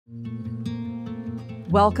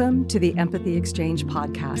Welcome to the Empathy Exchange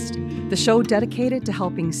podcast, the show dedicated to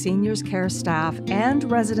helping seniors care staff and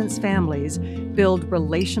residents' families build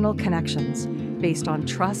relational connections based on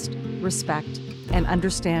trust, respect, and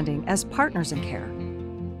understanding as partners in care,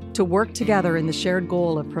 to work together in the shared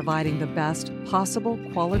goal of providing the best possible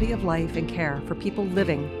quality of life and care for people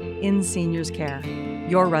living in seniors care,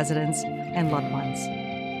 your residents, and loved ones.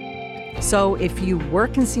 So if you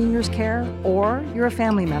work in seniors care or you're a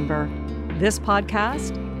family member, this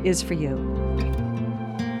podcast is for you.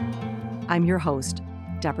 I'm your host,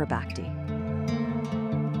 Deborah Bakhti.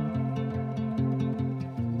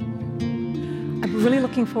 I'm really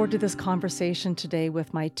looking forward to this conversation today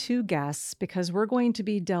with my two guests because we're going to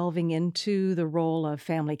be delving into the role of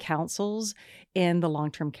family councils in the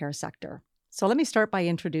long-term care sector. So let me start by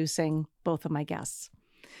introducing both of my guests.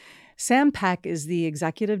 Sam Peck is the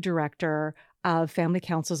Executive Director of Family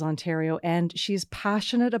Councils Ontario, and she's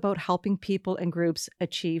passionate about helping people and groups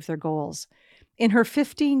achieve their goals. In her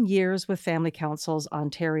 15 years with Family Councils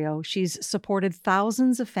Ontario, she's supported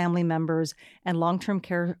thousands of family members and long-term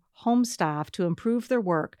care home staff to improve their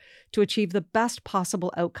work to achieve the best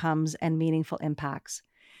possible outcomes and meaningful impacts.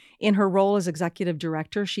 In her role as Executive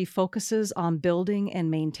Director, she focuses on building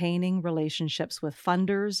and maintaining relationships with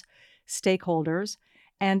funders, stakeholders,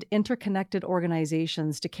 and interconnected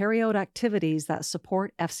organizations to carry out activities that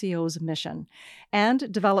support FCO's mission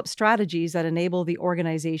and develop strategies that enable the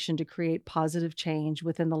organization to create positive change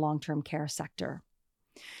within the long-term care sector.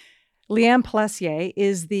 Leanne Pelletier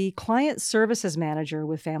is the Client Services Manager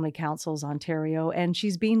with Family Councils Ontario, and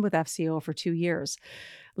she's been with FCO for 2 years.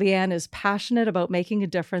 Leanne is passionate about making a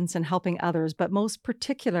difference and helping others, but most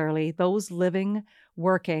particularly those living,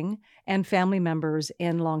 working, and family members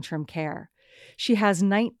in long-term care. She has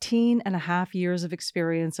 19 and a half years of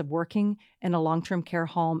experience of working in a long-term care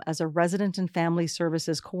home as a resident and family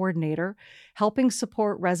services coordinator, helping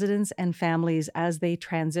support residents and families as they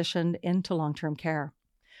transitioned into long-term care.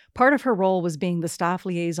 Part of her role was being the staff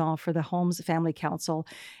liaison for the home's family council,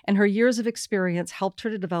 and her years of experience helped her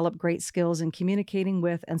to develop great skills in communicating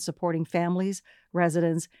with and supporting families,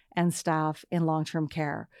 residents, and staff in long-term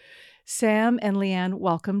care. Sam and Leanne,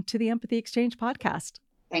 welcome to the Empathy Exchange podcast.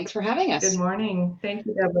 Thanks for having us. Good morning. Thank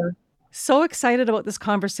you, Deborah. So excited about this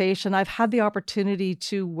conversation. I've had the opportunity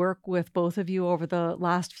to work with both of you over the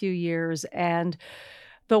last few years, and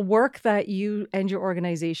the work that you and your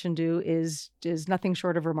organization do is nothing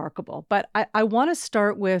short of remarkable. But I want to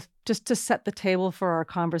start with, just to set the table for our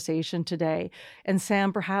conversation today. And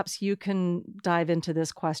Sam, perhaps you can dive into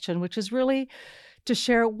this question, which is really to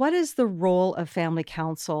share, what is the role of family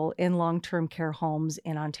council in long-term care homes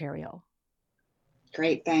in Ontario?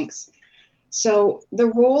 Great, thanks. So the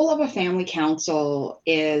role of a family council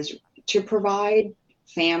is to provide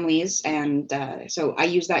families, and so I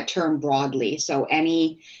use that term broadly, so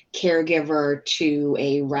any caregiver to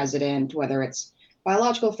a resident, whether it's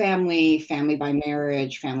biological family, family by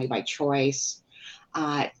marriage, family by choice,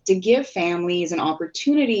 to give families an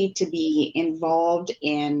opportunity to be involved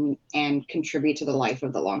in and contribute to the life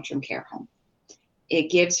of the long-term care home. It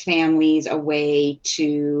gives families a way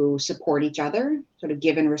to support each other, sort of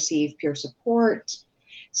give and receive peer support,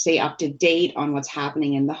 stay up to date on what's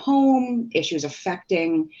happening in the home, issues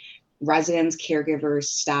affecting residents, caregivers,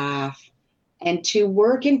 staff, and to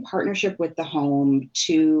work in partnership with the home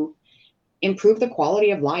to improve the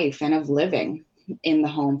quality of life and of living in the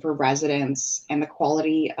home for residents and the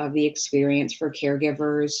quality of the experience for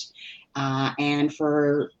caregivers and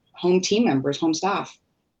for home team members, home staff.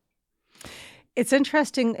 It's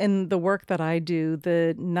interesting in the work that I do,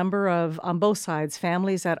 the number of, on both sides,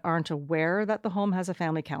 families that aren't aware that the home has a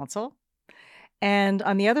family council. And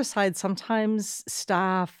on the other side, sometimes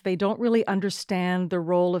staff, they don't really understand the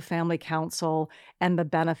role of family council and the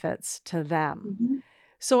benefits to them. Mm-hmm.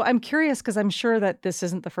 So I'm curious, because I'm sure that this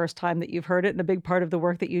isn't the first time that you've heard it, and a big part of the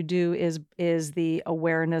work that you do is the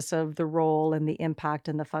awareness of the role and the impact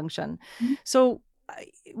and the function. Mm-hmm. So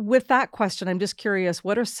with that question, I'm just curious,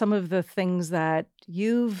 what are some of the things that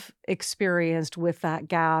you've experienced with that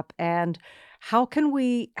gap, and how can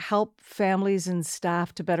we help families and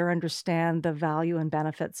staff to better understand the value and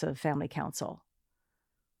benefits of family council?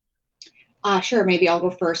 Sure, maybe I'll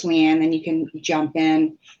go first, Leanne, then you can jump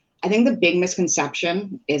in. I think the big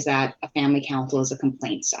misconception is that a family council is a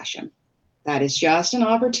complaint session. That is just an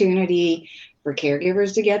opportunity for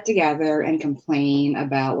caregivers to get together and complain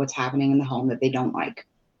about what's happening in the home that they don't like.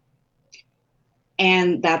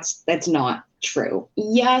 And that's not true.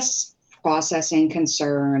 Yes, processing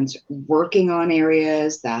concerns, working on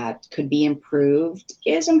areas that could be improved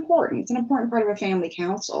is important. It's an important part of a family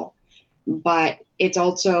council. But it's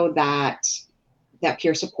also that that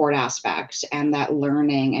peer support aspect and that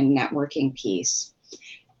learning and networking piece.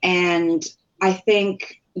 And I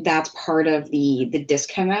think that's part of the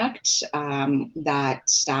disconnect that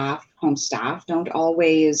home staff don't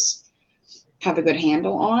always have a good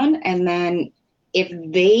handle on. And then if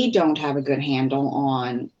they don't have a good handle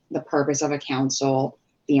on the purpose of a council,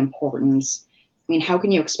 the importance, I mean, how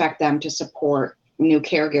can you expect them to support new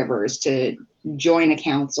caregivers to join a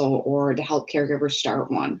council or to help caregivers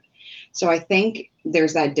start one? So I think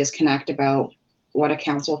there's that disconnect about what a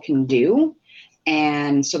council can do.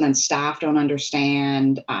 And so then staff don't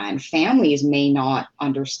understand, and families may not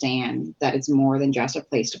understand that it's more than just a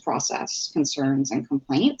place to process concerns and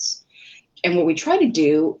complaints. And what we try to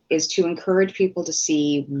do is to encourage people to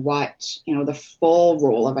see what, the full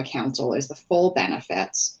role of a council is, the full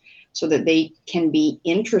benefits, so that they can be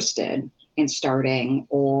interested in starting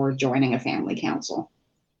or joining a family council.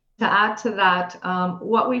 To add to that,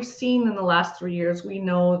 what we've seen in the last 3 years, we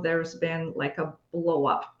know there's been like a blow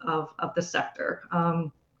up of the sector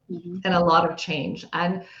and a lot of change.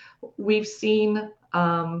 And we've seen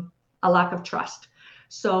a lack of trust,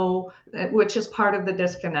 so which is part of the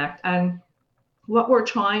disconnect. And what we're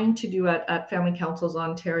trying to do at Family Councils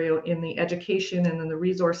Ontario in the education and in the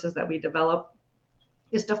resources that we develop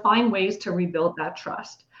is to find ways to rebuild that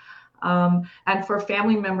trust. And for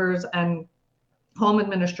family members and home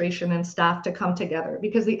administration and staff to come together,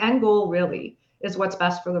 because the end goal really is what's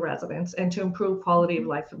best for the residents and to improve quality of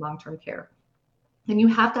life in long-term care. And you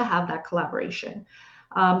have to have that collaboration.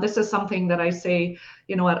 This is something that I say,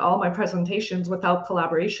 at all my presentations. Without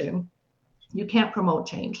collaboration, you can't promote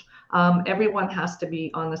change. Everyone has to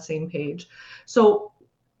be on the same page. So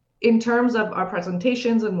in terms of our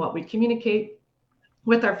presentations and what we communicate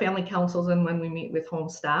with our family councils and when we meet with home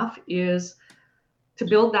staff is to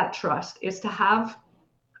build that trust, is to have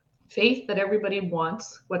faith that everybody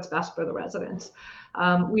wants what's best for the residents.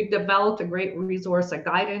 We've developed a great resource, a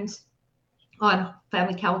guidance on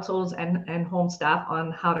family councils and home staff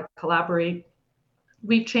on how to collaborate.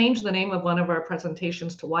 We've changed the name of one of our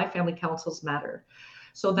presentations to Why Family Councils Matter,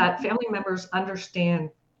 so that family members understand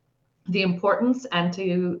the importance, and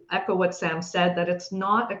to echo what Sam said, that it's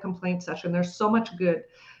not a complaint session. There's so much good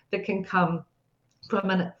that can come from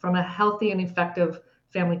a healthy and effective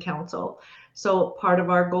family council. So part of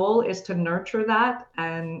our goal is to nurture that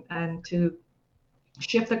and to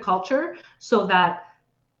shift the culture so that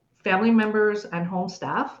family members and home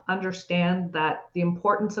staff understand that the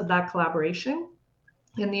importance of that collaboration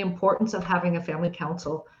and the importance of having a family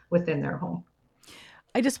council within their home.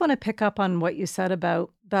 I just want to pick up on what you said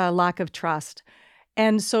about the lack of trust.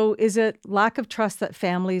 And so is it lack of trust that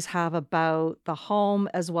families have about the home,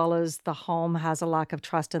 as well as the home has a lack of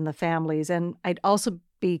trust in the families? And I'd also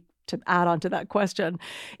be, to add on to that question,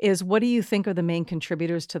 is what do you think are the main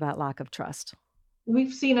contributors to that lack of trust?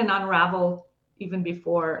 We've seen an unravel even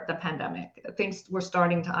before the pandemic. Things were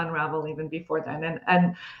starting to unravel even before then.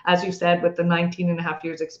 And as you said, with the 19 and a half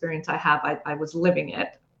years experience I have, I was living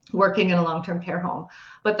it, working in a long-term care home.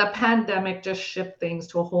 But the pandemic just shifted things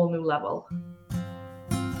to a whole new level.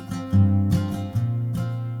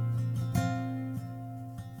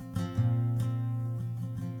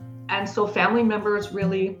 And so family members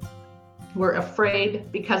really were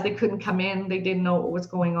afraid because they couldn't come in. They didn't know what was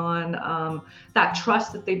going on. That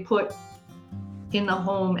trust that they put in the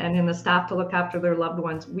home and in the staff to look after their loved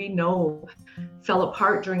ones, we know fell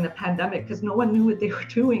apart during the pandemic because no one knew what they were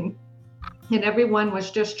doing. And everyone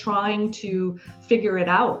was just trying to figure it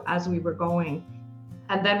out as we were going.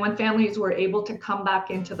 And then when families were able to come back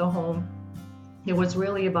into the home, it was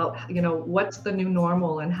really about, what's the new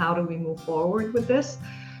normal and how do we move forward with this?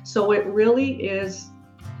 So it really is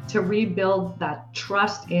to rebuild that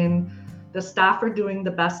trust in the staff are doing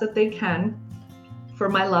the best that they can for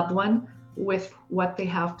my loved one with what they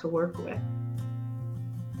have to work with.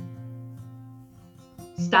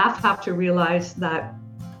 Staff have to realize that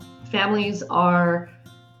families are,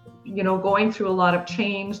 going through a lot of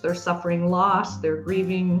change. They're suffering loss, they're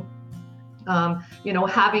grieving,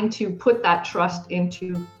 having to put that trust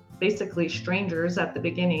into basically strangers at the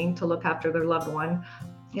beginning to look after their loved one.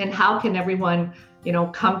 And how can everyone,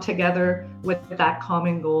 come together with that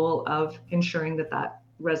common goal of ensuring that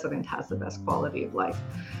resident has the best quality of life?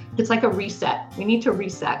 It's like a reset. We need to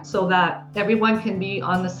reset so that everyone can be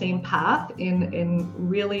on the same path in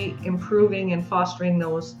really improving and fostering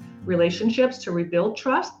those relationships to rebuild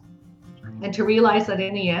trust, and to realize that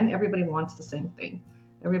in the end, everybody wants the same thing.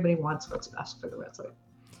 Everybody wants what's best for the resident.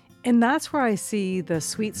 And that's where I see the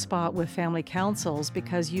sweet spot with family councils,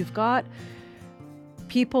 because you've got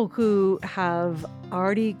people who have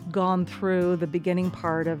already gone through the beginning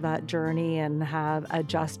part of that journey and have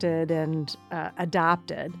adjusted and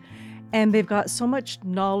adapted, and they've got so much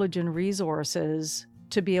knowledge and resources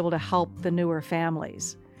to be able to help the newer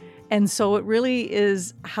families. And so it really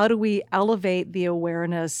is, how do we elevate the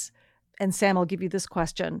awareness? And Sam, I'll give you this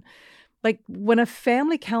question. Like, when a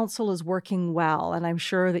family council is working well, and I'm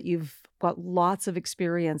sure that you've got lots of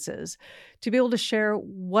experiences, to be able to share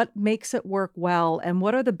what makes it work well and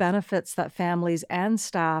what are the benefits that families and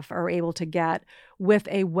staff are able to get with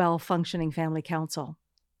a well-functioning family council.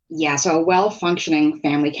 Yeah, so a well-functioning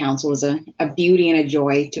family council is a beauty and a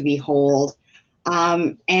joy to behold.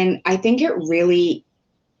 And I think it really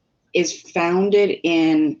is founded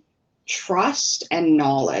in trust and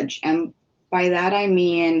knowledge. And by that, I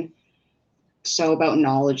mean, so about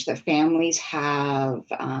knowledge that families have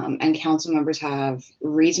and council members have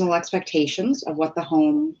reasonable expectations of what the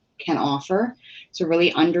home can offer. So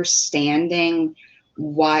really understanding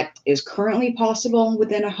what is currently possible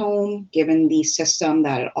within a home, given the system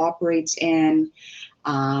that it operates in,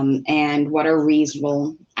 and what are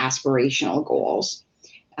reasonable aspirational goals.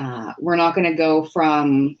 We're not going to go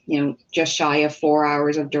from, just shy of 4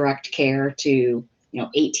 hours of direct care to,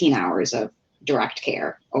 18 hours of direct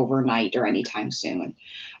care overnight or anytime soon.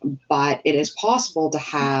 But it is possible to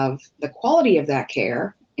have the quality of that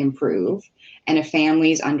care improve. And if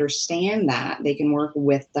families understand that, they can work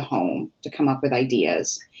with the home to come up with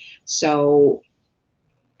ideas. So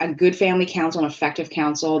a good family council, an effective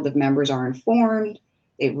council, the members are informed,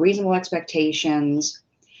 they have reasonable expectations,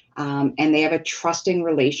 and they have a trusting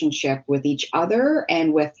relationship with each other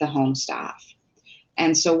and with the home staff.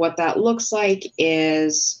 And so what that looks like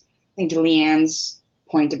is, I think to Leanne's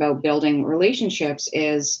point about building relationships,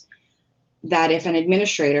 is that if I'm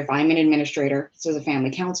an administrator, this is a family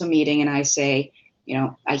council meeting, and I say,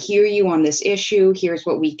 I hear you on this issue, here's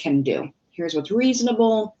what we can do. Here's what's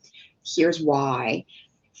reasonable, here's why.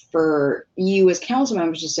 For you as council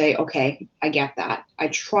members to say, okay, I get that. I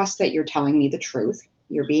trust that you're telling me the truth.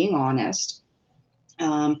 You're being honest.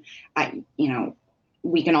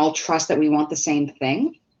 We can all trust that we want the same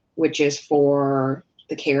thing, which is for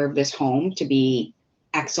the care of this home to be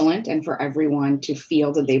excellent and for everyone to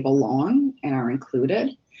feel that they belong and are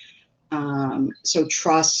included. So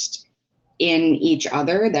trust in each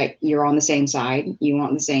other that you're on the same side, you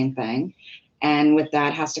want the same thing. And with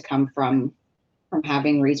that has to come from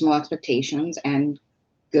having reasonable expectations and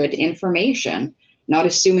good information, not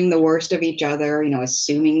assuming the worst of each other,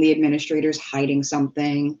 assuming the administrator's hiding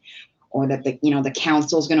something, or that the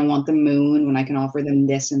council's going to want the moon when I can offer them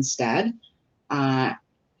this instead.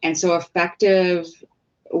 And so effective,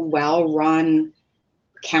 well-run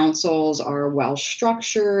councils are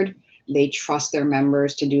well-structured. They trust their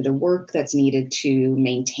members to do the work that's needed to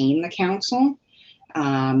maintain the council.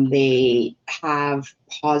 They have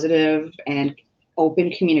positive and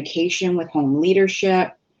open communication with home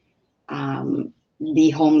leadership. The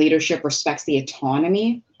home leadership respects the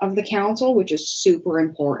autonomy of the council, which is super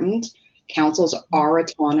important. Councils are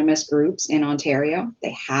autonomous groups in Ontario.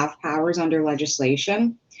 They have powers under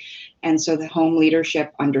legislation. And so the home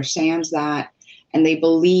leadership understands that, and they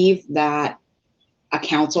believe that a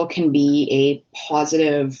council can be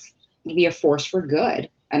a force for good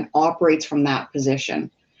and operates from that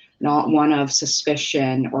position, not one of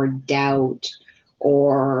suspicion or doubt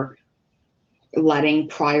or letting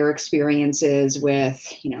prior experiences with,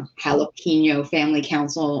 jalapeno family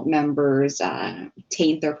council members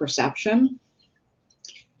taint their perception.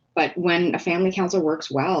 But when a family council works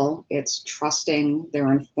well, it's trusting,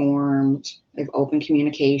 they're informed, they have open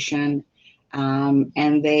communication,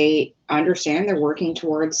 and they understand they're working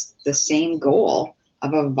towards the same goal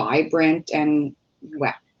of a vibrant and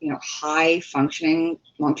high functioning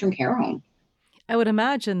long-term care home. I would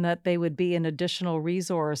imagine that they would be an additional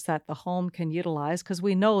resource that the home can utilize, because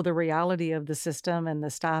we know the reality of the system and the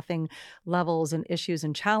staffing levels and issues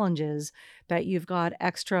and challenges, that you've got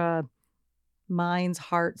extra minds,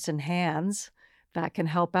 hearts, and hands that can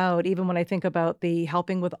help out. Even when I think about the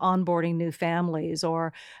helping with onboarding new families,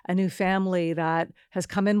 or a new family that has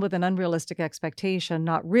come in with an unrealistic expectation,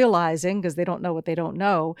 not realizing because they don't know what they don't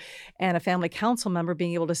know, and a family council member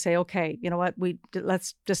being able to say, okay, you know what,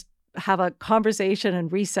 let's just have a conversation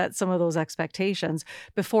and reset some of those expectations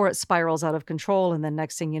before it spirals out of control. And then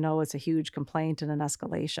next thing you know, it's a huge complaint and an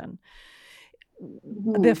escalation.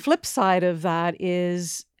 The flip side of that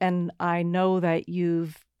is, and I know that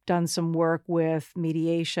you've done some work with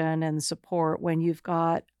mediation and support when you've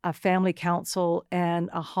got a family council and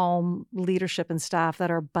a home leadership and staff that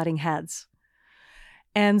are butting heads.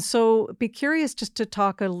 And so be curious just to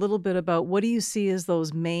talk a little bit about, what do you see as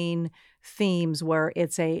those main themes where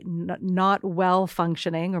it's a not well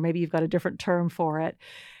functioning, or maybe you've got a different term for it,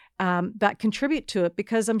 that contribute to it,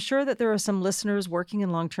 because I'm sure that there are some listeners working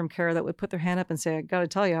in long-term care that would put their hand up and say, I got to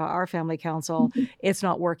tell you, our family council, it's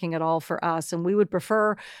not working at all for us. And we would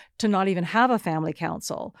prefer to not even have a family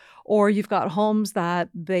council. Or you've got homes that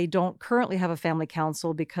they don't currently have a family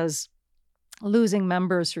council because losing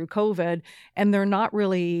members through COVID, and they're not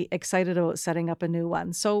really excited about setting up a new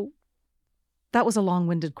one. So that was a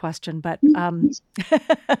long-winded question, but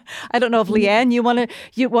I don't know if Leanne, you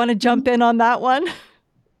want to jump in on that one?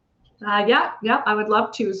 Yeah, I would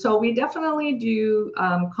love to. So we definitely do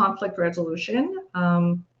conflict resolution,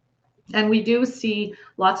 and we do see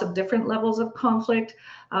lots of different levels of conflict.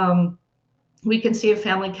 We can see a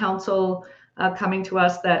family council coming to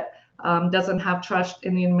us that doesn't have trust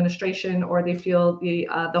in the administration, or they feel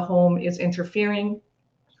the home is interfering.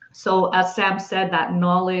 So as Sam said, that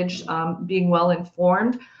knowledge, being well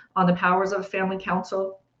informed on the powers of a family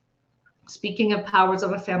council. Speaking of powers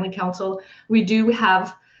of a family council, we do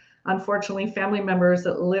have, unfortunately, family members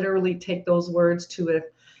that literally take those words to a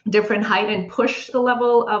different height and push the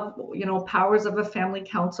level of, powers of a family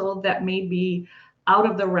council that may be out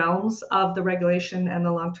of the realms of the regulation and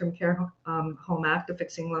the Long-Term Care Home Act, the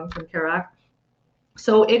Fixing Long-Term Care Act.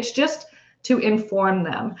 So it's just to inform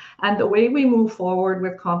them. And the way we move forward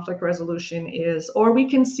with conflict resolution is, or we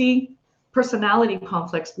can see personality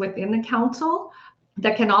conflicts within the council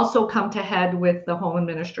that can also come to head with the home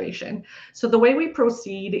administration. So the way we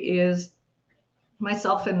proceed is,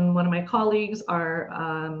 myself and one of my colleagues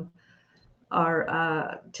are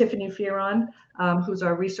Tiffany Fioron, who's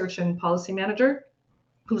our research and policy manager,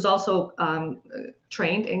 who's also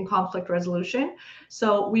trained in conflict resolution.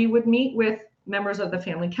 So we would meet with members of the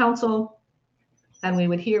family council, and we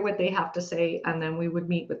would hear what they have to say, and then we would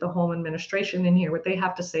meet with the home administration and hear what they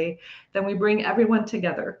have to say. Then we bring everyone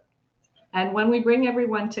together. And when we bring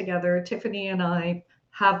everyone together, Tiffany and I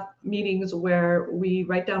have meetings where we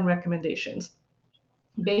write down recommendations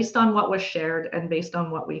based on what was shared and based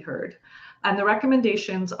on what we heard. And the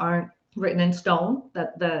recommendations aren't written in stone,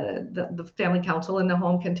 that the family council and the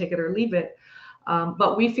home can take it or leave it.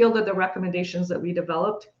 But we feel that the recommendations that we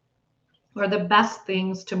developed are the best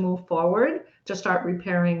things to move forward to start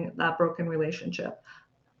repairing that broken relationship,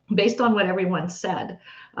 based on what everyone said.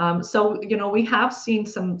 So, we have seen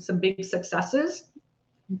some big successes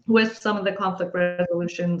with some of the conflict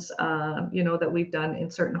resolutions, that we've done in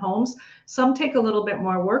certain homes. Some take a little bit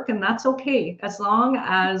more work, and that's okay, as long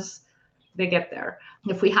as they get there.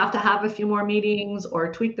 If we have to have a few more meetings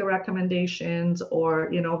or tweak the recommendations, or,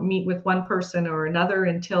 meet with one person or another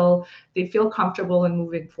until they feel comfortable in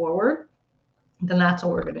moving forward, then that's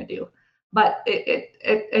what we're going to do. But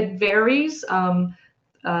it varies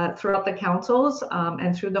throughout the councils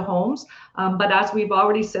and through the homes. But as we've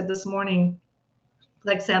already said this morning,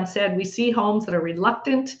 like Sam said, we see homes that are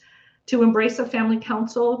reluctant to embrace a family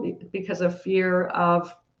council because of fear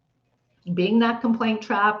of being that complaint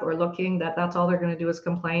trap, or looking that that's all they're going to do is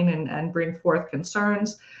complain and bring forth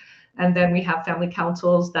concerns. And then we have family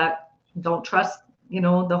councils that don't trust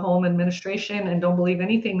the home administration and don't believe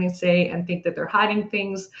anything they say and think that they're hiding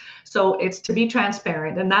things. So it's to be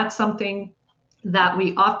transparent. And that's something that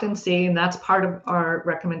we often say, and that's part of our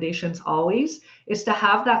recommendations always, is to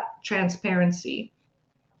have that transparency.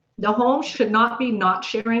 The home should not be not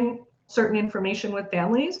sharing certain information with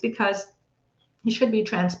families, because you should be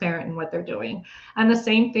transparent in what they're doing. And the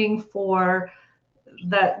same thing for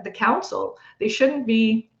the council. They shouldn't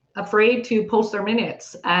be afraid to post their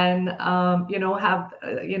minutes and have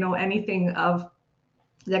anything of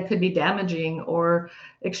that could be damaging or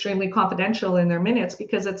extremely confidential in their minutes,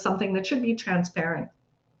 because it's something that should be transparent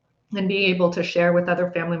and be able to share with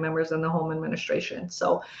other family members in the home administration.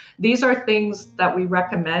 So these are things that we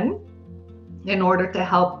recommend in order to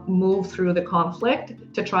help move through the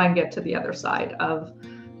conflict, to try and get to the other side of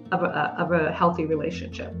a healthy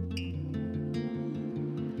relationship.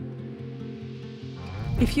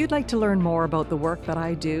 If you'd like to learn more about the work that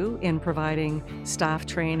I do in providing staff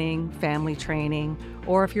training, family training,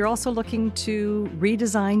 or if you're also looking to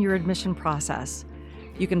redesign your admission process,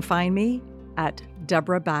 you can find me at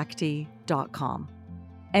deborahbakti.com.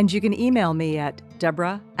 And you can email me at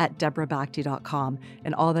deborah@deborahbakti.com,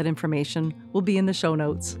 and all that information will be in the show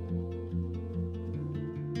notes.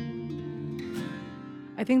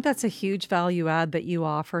 I think that's a huge value add that you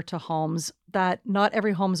offer to homes that not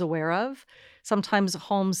every home's aware of. Sometimes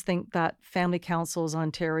homes think that Family Councils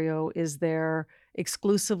Ontario is there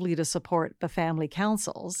exclusively to support the family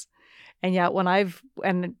councils. And yet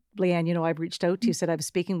and Leanne, I've reached out to you, said I was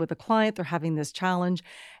speaking with a client, they're having this challenge,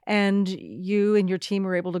 and you and your team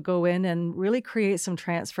were able to go in and really create some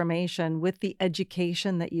transformation with the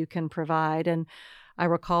education that you can provide. And I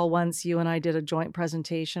recall once you and I did a joint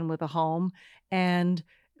presentation with a home, and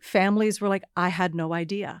families were like, I had no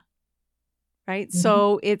idea. Right. Mhm.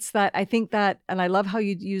 So it's that, I think that, and I love how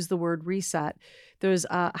you use the word reset. There's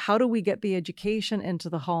how do we get the education into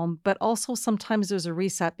the home, but also sometimes there's a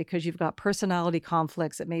reset because you've got personality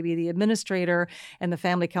conflicts. It may be the administrator and the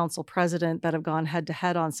family council president that have gone head to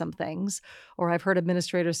head on some things. Or I've heard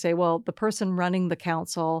administrators say, well, the person running the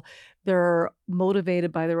council, they're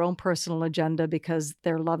motivated by their own personal agenda because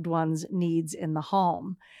their loved one's needs in the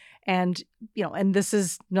home. And and this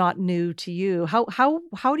is not new to you.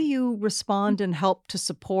 How do you respond and help to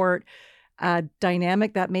support a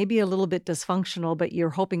dynamic that may be a little bit dysfunctional, but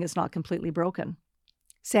you're hoping it's not completely broken?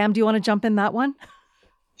 Sam, do you want to jump in that one?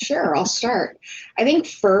 Sure, I'll start. I think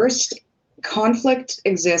first, conflict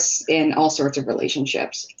exists in all sorts of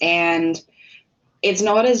relationships. And it's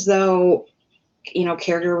not as though,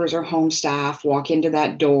 caregivers or home staff walk into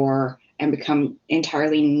that door and become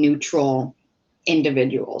entirely neutral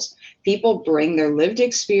individuals. People bring their lived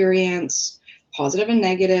experience, positive and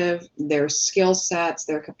negative, their skill sets,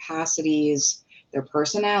 their capacities, their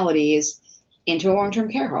personalities into a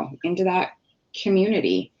long-term care home, into that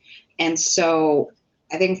community. And so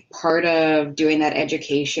I think part of doing that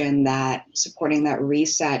education, that supporting that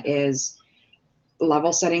reset, is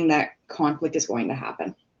level setting that conflict is going to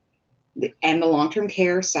happen. And the long-term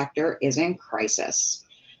care sector is in crisis.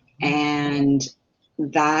 And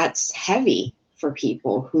that's heavy for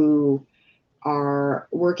people who are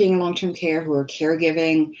working in long-term care, who are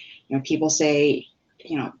caregiving. People say,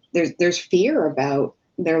 there's fear about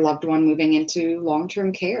their loved one moving into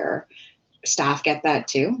long-term care. Staff get that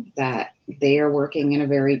too, that they are working in a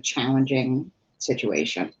very challenging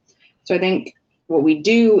situation. So I think what we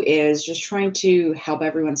do is just trying to help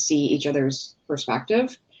everyone see each other's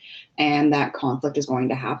perspective, and that conflict is going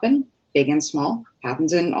to happen, big and small,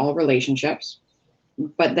 happens in all relationships.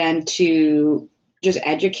 But then to just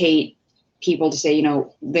educate people to say,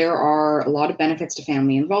 there are a lot of benefits to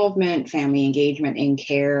family involvement, family engagement in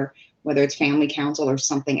care, whether it's family council or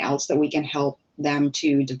something else that we can help them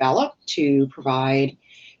to develop to provide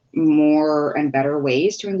more and better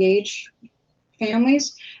ways to engage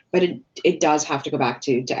families. But it does have to go back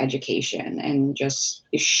to education and just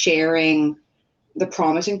sharing the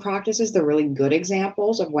promising practices, the really good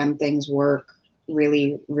examples of when things work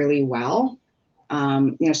really, really well.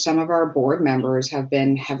 Some of our board members have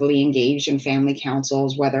been heavily engaged in family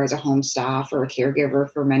councils, whether as a home staff or a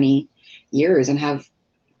caregiver for many years, and have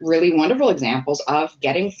really wonderful examples of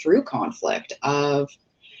getting through conflict, of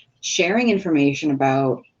sharing information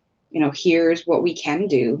about, here's what we can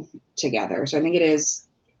do together. So I think it is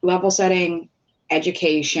level setting,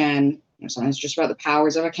 education. Sometimes just about the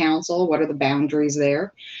powers of a council, what are the boundaries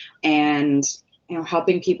there, and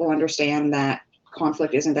helping people understand that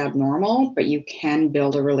conflict isn't abnormal, but you can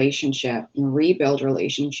build a relationship and rebuild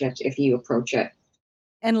relationships if you approach it.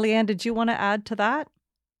 And Leanne, did you want to add to that?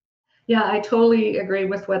 Yeah, I totally agree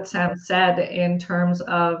with what Sam said in terms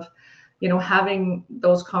of, having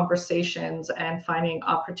those conversations and finding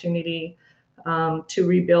opportunity to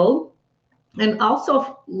rebuild, and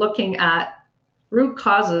also looking at root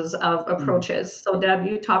causes of approaches. So Deb,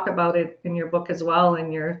 you talk about it in your book as well,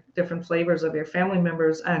 in your different flavors of your family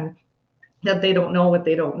members, and that they don't know what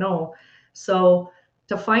they don't know. So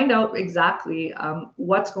to find out exactly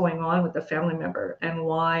what's going on with the family member and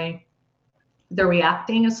why they're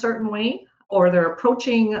reacting a certain way, or they're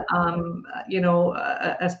approaching, in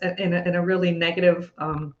a really negative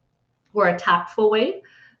or a tactful way.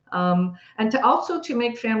 And to also to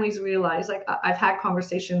make families realize, like I've had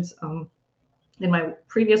conversations in my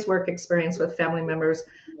previous work experience with family members,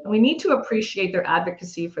 and we need to appreciate their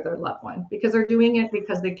advocacy for their loved one, because they're doing it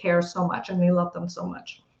because they care so much and they love them so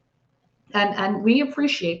much. And we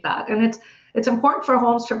appreciate that. And it's important for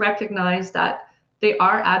homes to recognize that they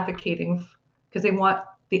are advocating because they want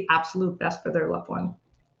the absolute best for their loved one.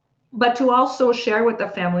 But to also share with the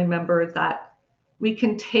family member that we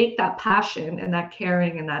can take that passion and that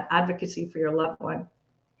caring and that advocacy for your loved one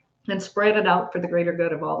and spread it out for the greater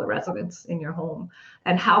good of all the residents in your home.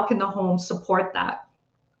 And how can the home support that?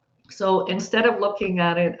 So instead of looking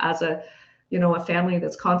at it as a family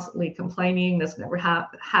that's constantly complaining, that's never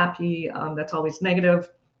happy, that's always negative,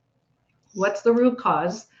 what's the root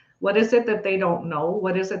cause? What is it that they don't know?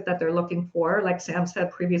 What is it that they're looking for? Like Sam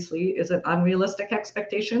said previously, is it unrealistic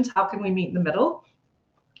expectations? How can we meet in the middle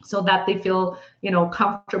so that they feel,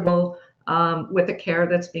 comfortable with the care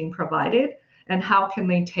that's being provided? and how can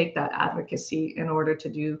they take that advocacy in order to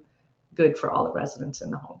do good for all the residents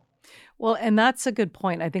in the home. Well, and that's a good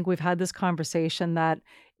point. I think we've had this conversation that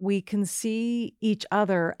we can see each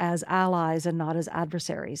other as allies and not as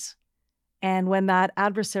adversaries. And when that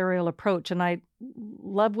adversarial approach, and I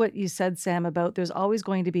love what you said, Sam, about there's always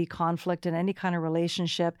going to be conflict in any kind of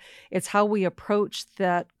relationship. It's how we approach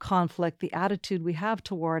that conflict, the attitude we have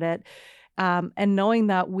toward it, and knowing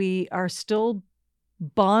that we are still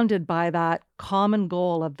bonded by that common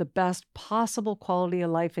goal of the best possible quality of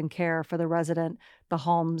life and care for the resident, the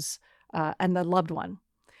homes, and the loved one.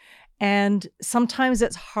 And sometimes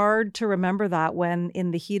it's hard to remember that when in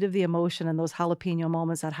the heat of the emotion and those jalapeno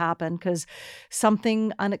moments that happen, because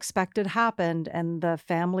something unexpected happened and the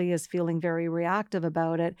family is feeling very reactive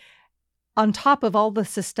about it, on top of all the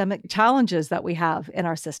systemic challenges that we have in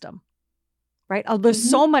our system, right? There's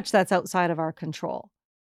so much that's outside of our control.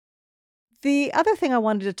 The other thing I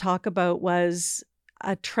wanted to talk about was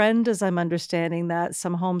a trend, as I'm understanding, that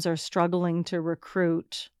some homes are struggling to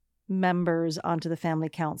recruit members onto the family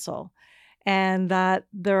council, and that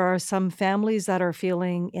there are some families that are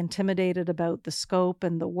feeling intimidated about the scope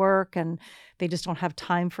and the work, and they just don't have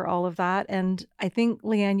time for all of that. And I think,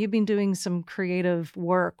 Leanne, you've been doing some creative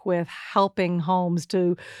work with helping homes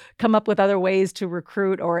to come up with other ways to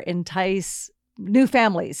recruit or entice new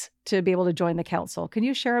families to be able to join the council. Can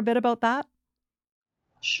you share a bit about that?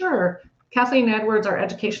 Sure. Kathleen Edwards, our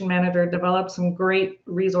education manager, developed some great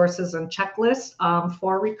resources and checklists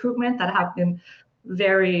for recruitment that have been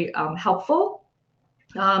very helpful.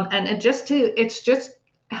 And it just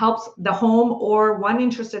helps the home or one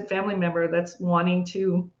interested family member that's wanting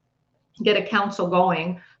to get a council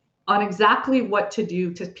going on exactly what to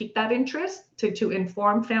do to pique that interest, to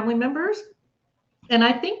inform family members. And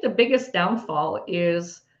I think the biggest downfall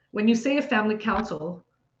is when you say a family council,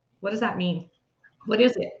 what does that mean? What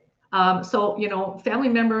is it? So, family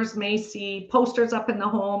members may see posters up in the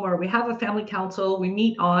home, or we have a family council, we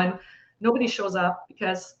meet on, nobody shows up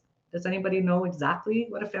because does anybody know exactly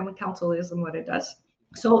what a family council is and what it does?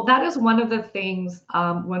 So that is one of the things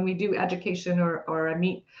when we do education or I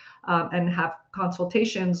meet and have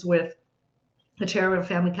consultations with the chair of a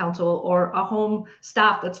family council or a home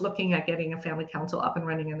staff that's looking at getting a family council up and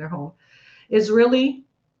running in their home, is really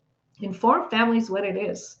inform families what it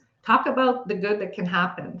is. Talk about the good that can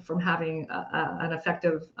happen from having an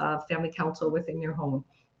effective family council within your home.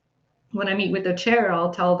 When I meet with the chair,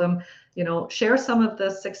 I'll tell them, share some of the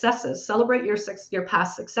successes, celebrate your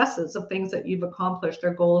past successes of things that you've accomplished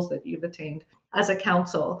or goals that you've attained as a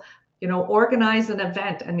council. Organize an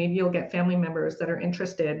event, and maybe you'll get family members that are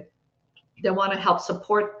interested, that want to help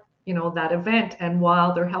support that event. And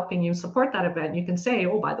while they're helping you support that event, you can say,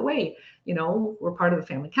 oh, by the way, we're part of the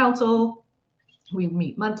family council. We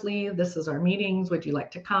meet monthly. This is our meetings. Would you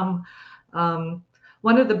like to come?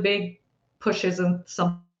 One of the big pushes and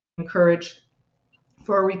some encourage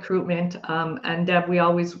for recruitment, and Deb, we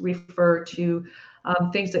always refer to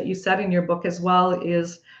things that you said in your book as well,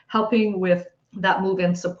 is helping with that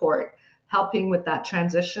move-in support, helping with that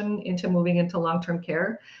transition into moving into long-term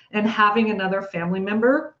care, and having another family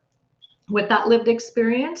member with that lived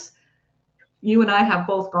experience. You and I have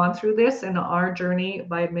both gone through this in our journey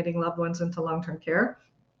by admitting loved ones into long-term care.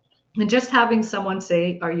 And just having someone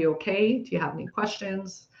say, are you okay? Do you have any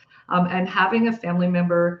questions? And having a family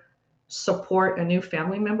member support a new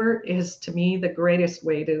family member is, to me, the greatest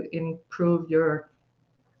way to improve your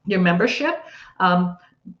membership.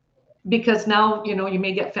 Because now, you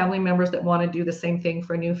may get family members that want to do the same thing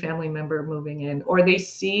for a new family member moving in, or they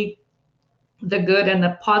see the good and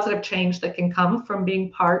the positive change that can come from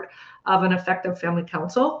being part of an effective family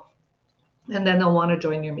council, and then they'll want to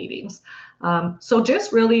join your meetings. So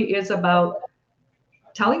just really is about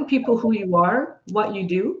telling people who you are, what you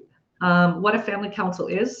do, what a family council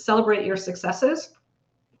is, celebrate your successes,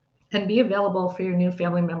 and be available for your new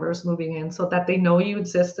family members moving in so that they know you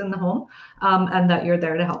exist in the home, and that you're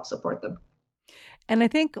there to help support them. And I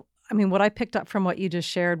think, what I picked up from what you just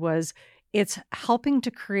shared was it's helping to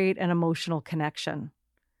create an emotional connection,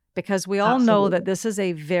 because we all know that this is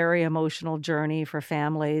a very emotional journey for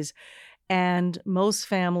families. And most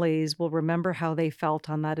families will remember how they felt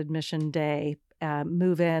on that admission day,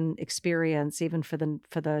 move-in experience, even for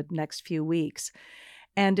the next few weeks.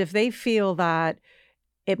 And if they feel that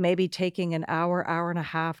it may be taking an hour and a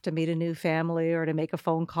half to meet a new family, or to make a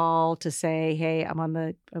phone call to say, hey,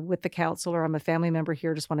 I'm with the council, or I'm a family member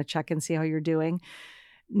here, just want to check and see how you're doing.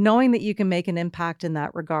 Knowing that you can make an impact in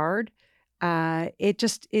that regard,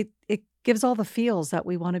 it gives all the feels that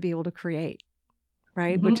we want to be able to create,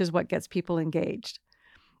 right? Mm-hmm. Which is what gets people engaged.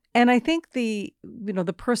 And I think the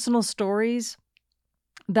personal stories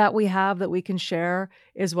that we have that we can share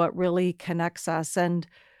is what really connects us. And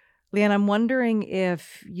Leanne, I'm wondering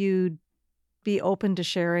if you'd be open to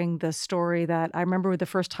sharing the story that I remember the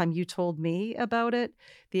first time you told me about it,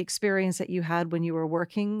 the experience that you had when you were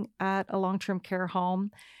working at a long-term care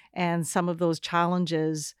home, and some of those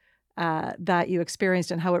challenges that you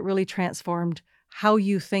experienced and how it really transformed how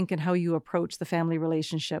you think and how you approach the family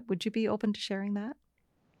relationship. Would you be open to sharing that?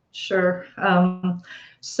 Sure. As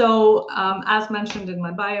mentioned in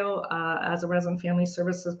my bio, as a resident family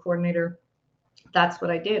services coordinator, that's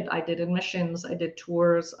what I did. I did admissions, I did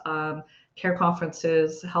tours, care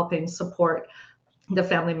conferences, helping support the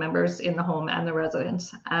family members in the home and the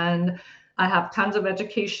residents. And I have tons of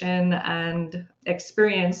education and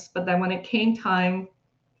experience, but then when it came time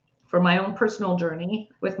for my own personal journey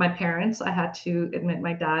with my parents, I had to admit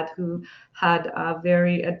my dad, who had a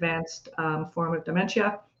very advanced form of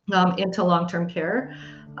dementia, into long-term care.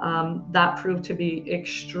 That proved to be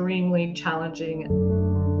extremely challenging.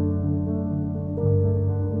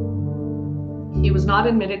 He was not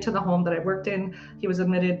admitted to the home that I worked in. He was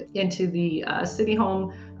admitted into the city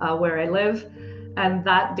home where I live. And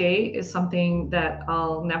that day is something that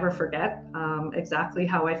I'll never forget, exactly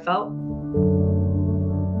how I felt.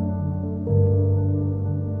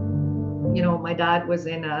 You know, my dad was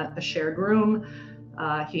in a shared room.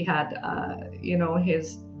 He had,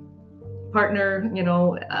 his partner,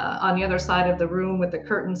 on the other side of the room with the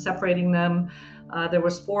curtain separating them. There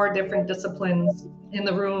was 4 different disciplines in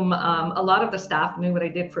the room. A lot of the staff knew what I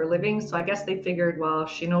did for a living, so I guess they figured, well,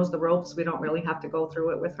 she knows the ropes. We don't really have to go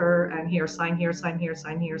through it with her. And here, sign here, sign here,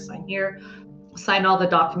 sign here, sign here, sign all the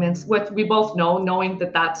documents. What we both know, knowing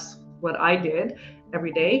that that's what I did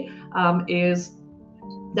every day, is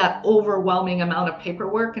that overwhelming amount of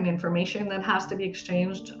paperwork and information that has to be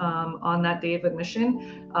exchanged on that day of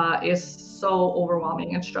admission is so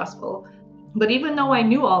overwhelming and stressful. But even though I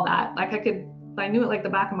knew all that, I knew it like the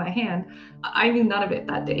back of my hand, I knew none of it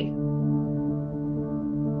that day.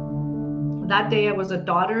 That day I was a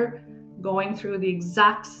daughter going through the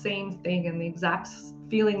exact same thing and the exact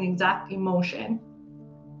feeling, the exact emotion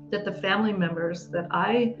that the family members that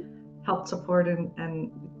I helped support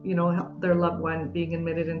and help their loved one being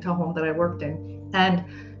admitted into a home that I worked in. And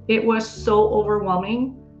it was so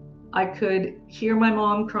overwhelming. I could hear my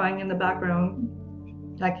mom crying in the background.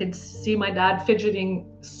 I could see my dad fidgeting,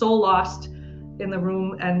 so lost in the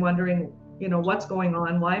room and wondering, what's going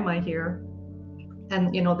on? Why am I here?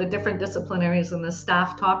 And, the different disciplinaries and the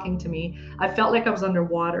staff talking to me, I felt like I was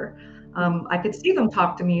underwater. I could see them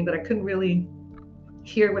talk to me, but I couldn't really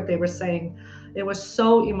hear what they were saying. It was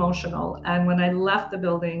so emotional. And when I left the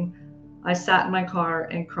building, I sat in my car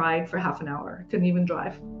and cried for half an hour. Couldn't even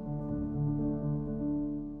drive.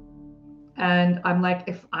 And I'm like,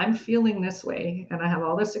 if I'm feeling this way and I have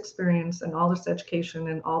all this experience and all this education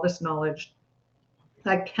and all this knowledge,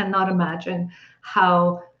 I cannot imagine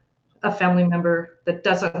how a family member that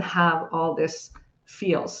doesn't have all this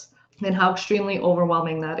feels and how extremely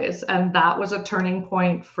overwhelming that is. And that was a turning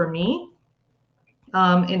point for me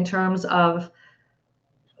in terms of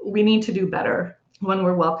we need to do better when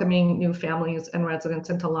we're welcoming new families and residents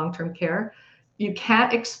into long-term care. You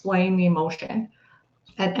can't explain the emotion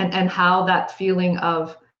and how that feeling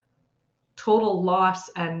of total loss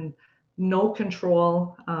and no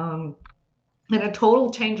control and a total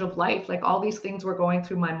change of life. Like all these things were going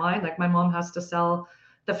through my mind. Like my mom has to sell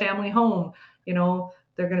the family home.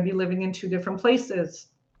 They're going to be living in 2 different places.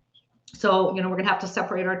 So, we're going to have to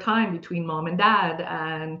separate our time between mom and dad.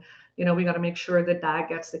 And, we got to make sure that dad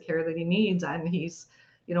gets the care that he needs. And he's,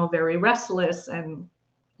 very restless. And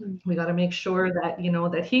we got to make sure that,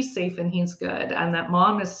 that he's safe and he's good and that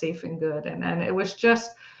mom is safe and good. And it was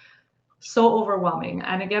just so overwhelming.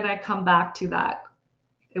 And again, I come back to that.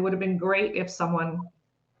 It would have been great if someone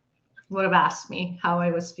would have asked me how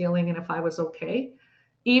I was feeling and if I was okay.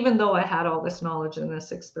 Even though I had all this knowledge and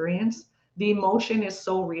this experience, the emotion is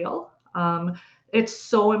so real. It's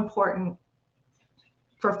so important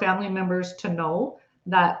for family members to know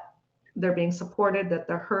that they're being supported, that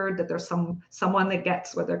they're heard, that there's someone that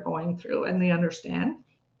gets what they're going through and they understand.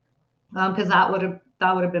 Because that would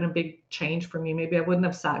have been a big change for me. Maybe I wouldn't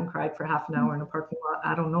have sat and cried for half an hour in a parking lot.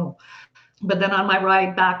 I don't know. But then on my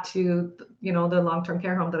ride back to, the long-term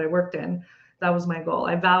care home that I worked in, that was my goal.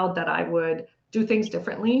 I vowed that I would do things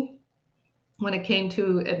differently when it came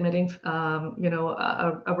to admitting,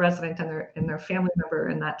 a resident and their family member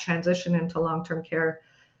in that transition into long-term care,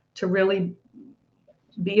 to really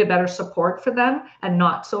be a better support for them and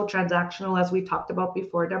not so transactional as we talked about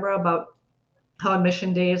before, Deborah, about how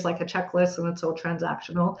admission day is like a checklist and it's so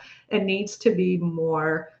transactional. It needs to be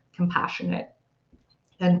more compassionate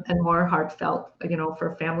and more heartfelt,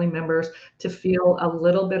 for family members to feel a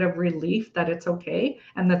little bit of relief that it's okay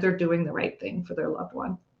and that they're doing the right thing for their loved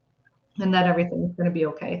one and that everything's going to be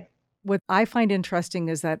okay. What I find interesting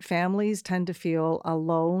is that families tend to feel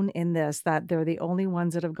alone in this, that they're the only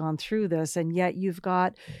ones that have gone through this. And yet you've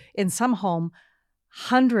got, in some home,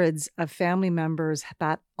 hundreds of family members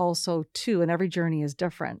that also too, and every journey is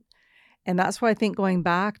different. And that's why I think going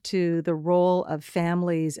back to the role of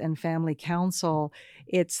families and family council,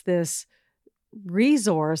 it's this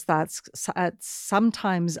resource that's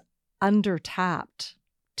sometimes undertapped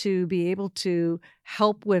to be able to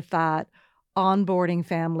help with that onboarding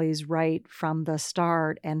families right from the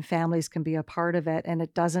start, and families can be a part of it. And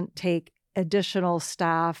it doesn't take additional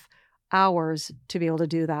staff hours to be able to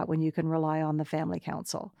do that when you can rely on the family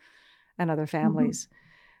council and other families. Mm-hmm.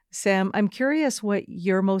 Sam, I'm curious what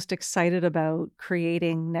you're most excited about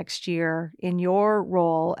creating next year in your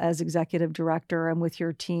role as executive director and with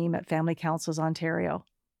your team at Family Councils Ontario.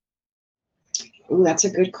 Ooh, that's a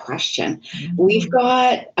good question. Mm-hmm. We've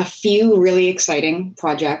got a few really exciting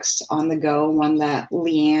projects on the go, one that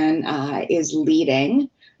Leanne is leading.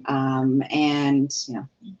 And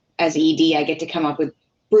as ED, I get to come up with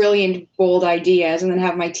brilliant, bold ideas and then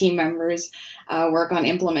have my team members work on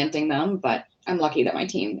implementing them. But I'm lucky that my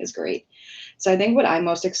team is great. So I think what I'm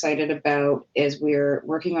most excited about is we're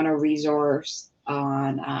working on a resource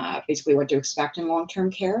on basically what to expect in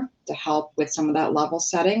long-term care to help with some of that level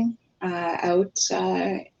setting out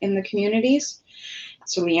in the communities.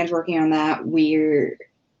 So Leanne's working on that. We're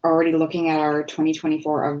already looking at our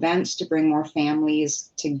 2024 events to bring more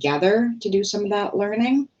families together to do some of that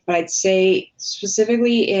learning. But I'd say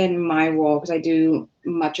specifically in my role, because I do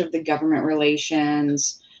much of the government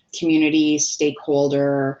relations, community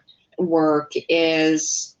stakeholder work,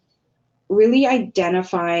 is really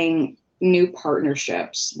identifying new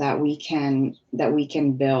partnerships that we can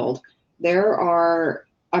build. There are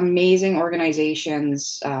amazing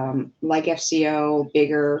organizations like FCO,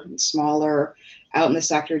 bigger, smaller, out in the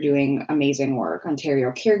sector doing amazing work.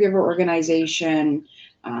 Ontario Caregiver Organization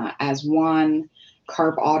as one.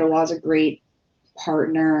 CARP Ottawa is a great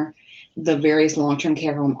partner. The various long-term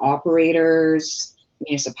care home operators,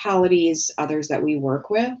 municipalities, others that we work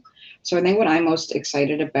with. So I think what I'm most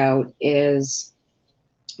excited about is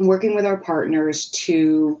working with our partners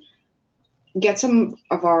to get some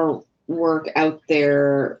of our work out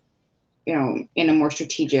there, in a more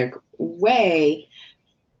strategic way,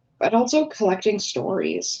 but also collecting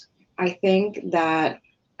stories. I think that,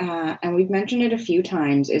 and we've mentioned it a few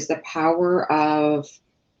times, is the power of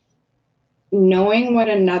knowing what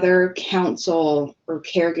another council or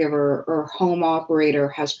caregiver or home operator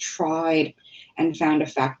has tried and found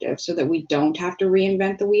effective, so that we don't have to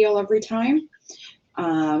reinvent the wheel every time,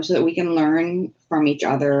 so that we can learn from each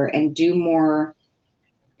other and do more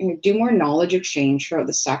knowledge exchange throughout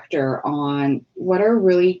the sector on what are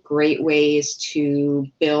really great ways to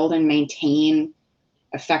build and maintain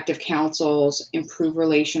effective councils, improve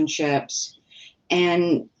relationships,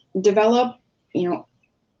 and develop,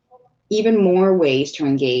 even more ways to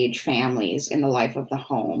engage families in the life of the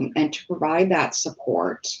home and to provide that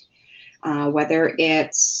support, whether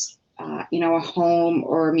it's, a home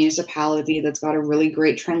or a municipality that's got a really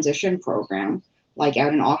great transition program, like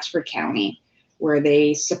out in Oxford County, where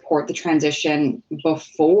they support the transition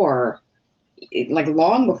before,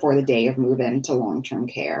 long before the day of move-in to long-term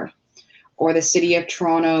care. Or the City of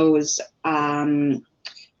Toronto's, on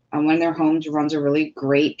one of their homes, runs a really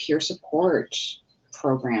great peer support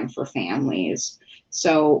program for families.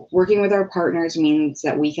 So working with our partners means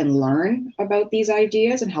that we can learn about these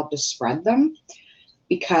ideas and help to spread them,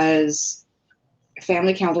 because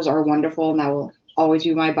family councils are wonderful, and that will always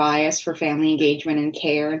be my bias for family engagement and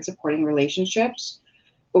care and supporting relationships.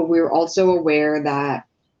 But we're also aware that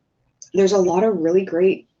there's a lot of really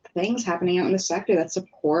great things happening out in the sector that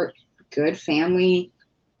support good family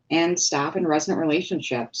and staff and resident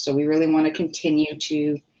relationships. So we really want to continue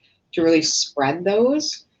to really spread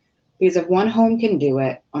those, because if one home can do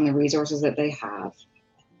it on the resources that they have,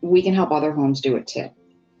 we can help other homes do it too.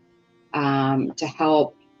 To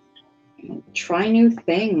help try new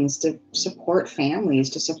things, to support families,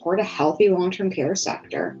 to support a healthy long-term care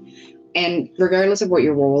sector. And regardless of what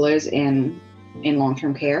your role is in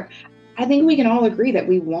long-term care, I think we can all agree that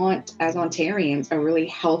we want, as Ontarians, a really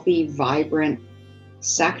healthy, vibrant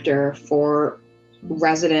sector for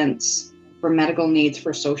residents, for medical needs,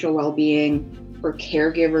 for social well-being, for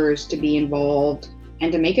caregivers to be involved,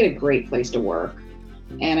 and to make it a great place to work.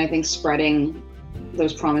 And I think spreading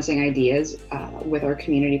those promising ideas with our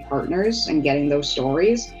community partners and getting those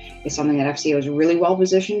stories is something that FCO is really well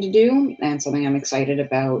positioned to do, and something I'm excited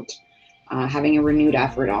about having a renewed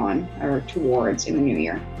effort on or towards in the new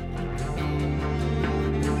year.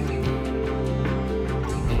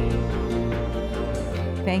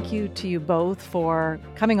 Thank you to you both for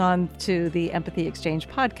coming on to the Empathy Exchange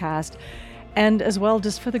podcast, and as well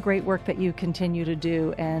just for the great work that you continue to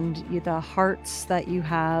do and the hearts that you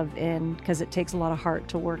have in, because it takes a lot of heart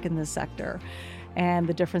to work in this sector, and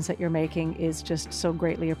the difference that you're making is just so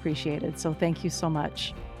greatly appreciated. So thank you so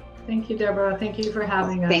much. Thank you, Deborah. Thank you for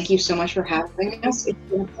having us. Thank you so much for having us. It's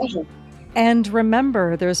been a pleasure. And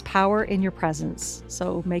remember, there's power in your presence,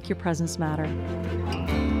 so make your presence matter.